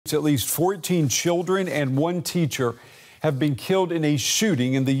At least 14 children and one teacher have been killed in a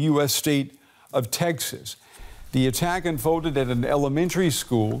shooting in the U.S. state of Texas. The attack unfolded at an elementary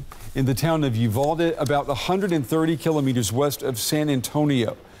school in the town of Uvalde, about 130 kilometers west of San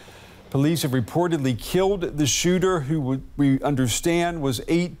Antonio. Police have reportedly killed the shooter, who we understand was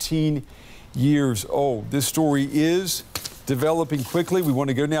 18 years old. This story is developing quickly. We want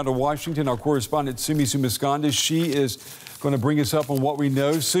to go now to Washington. Our correspondent, Sumi Sumiskanda, she is going to bring us up on what we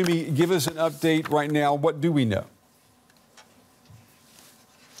know. Sumi, give us an update right now. What do we know?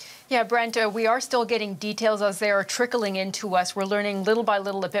 Yeah, Brent, we are still getting details as they are trickling into us. We're learning little by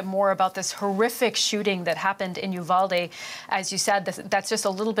little a bit more about this horrific shooting that happened in Uvalde. As you said, that's just a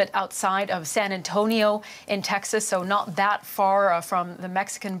little bit outside of San Antonio in Texas, so not that far from the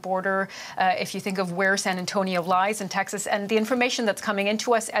Mexican border, if you think of where San Antonio lies in Texas. And the information that's coming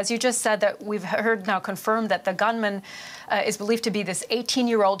into us, as you just said, that we've heard now confirmed that the gunman is believed to be this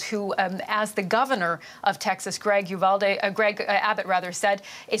 18-year-old who, as the governor of Texas, Greg Abbott, said,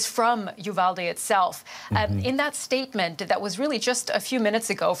 is from Uvalde itself. In that statement that was really just a few minutes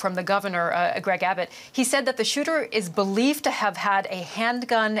ago from the governor, Greg Abbott, he said that the shooter is believed to have had a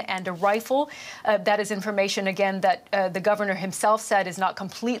handgun and a rifle. That is information, again, that the governor himself said is not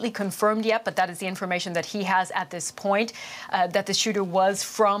completely confirmed yet, but that is the information that he has at this point, that the shooter was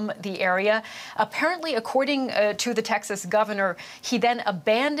from the area. Apparently, according to the Texas governor, he then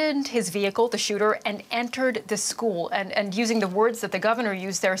abandoned his vehicle, the shooter, and entered the school. And using the words that the governor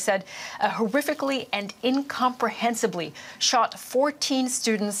used there, said, horrifically and incomprehensibly shot 14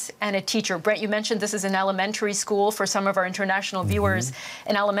 students and a teacher. Brent, you mentioned this is an elementary school for some of our international viewers.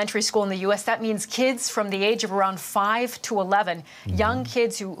 An elementary school in the U.S. That means kids from the age of around 5 to 11, young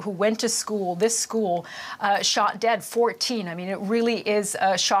kids who went to school, this school, shot dead, 14. I mean, it really is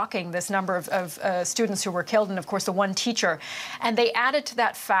shocking, this number of students who were killed, and of course the one teacher. And they added to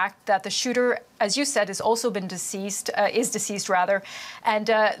that fact that the shooter, as you said, has also been deceased, and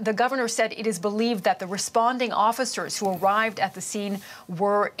the governor said it is believed that the responding officers who arrived at the scene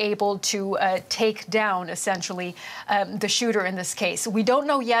were able to take down, essentially, the shooter in this case. We don't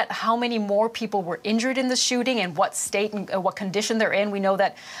know yet how many more people were injured in the shooting and what state and what condition they're in. We know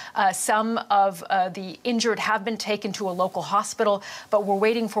that some of the injured have been taken to a local hospital, but we're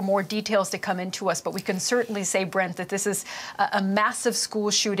waiting for more details to come into us. But we can certainly say, Brent, that this is a massive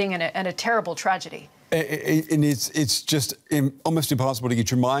school shooting and a terrible tragedy. And it's just almost impossible to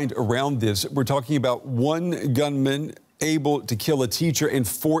get your mind around this. We're talking about one gunman able to kill a teacher and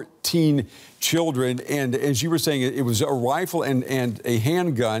 14 children. And as you were saying, it was a rifle and a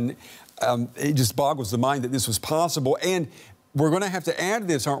handgun. It just boggles the mind that this was possible. And we're going to have to add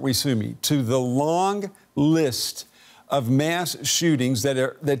this, aren't we, Sumi, to the long list of mass shootings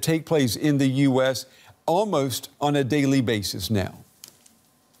that take place in the U.S. almost on a daily basis now.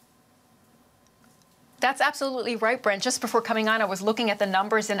 That's absolutely right, Brent. Just before coming on, I was looking at the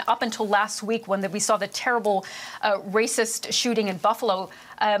numbers, and up until last week when we saw the terrible racist shooting in Buffalo,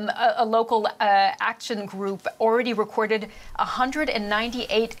 a local action group already recorded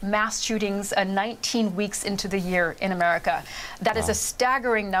 198 mass shootings 19 weeks into the year in America. That is a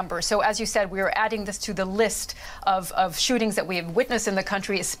staggering number. So as you said, we are adding this to the list of shootings that we have witnessed in the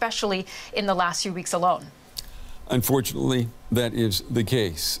country, especially in the last few weeks alone. Unfortunately, that is the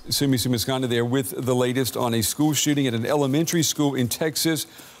case. Sumi Sumiskanda there with the latest on a school shooting at an elementary school in Texas.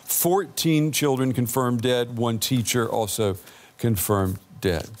 14 children confirmed dead. One teacher also confirmed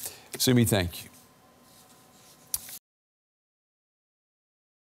dead. Sumi, thank you.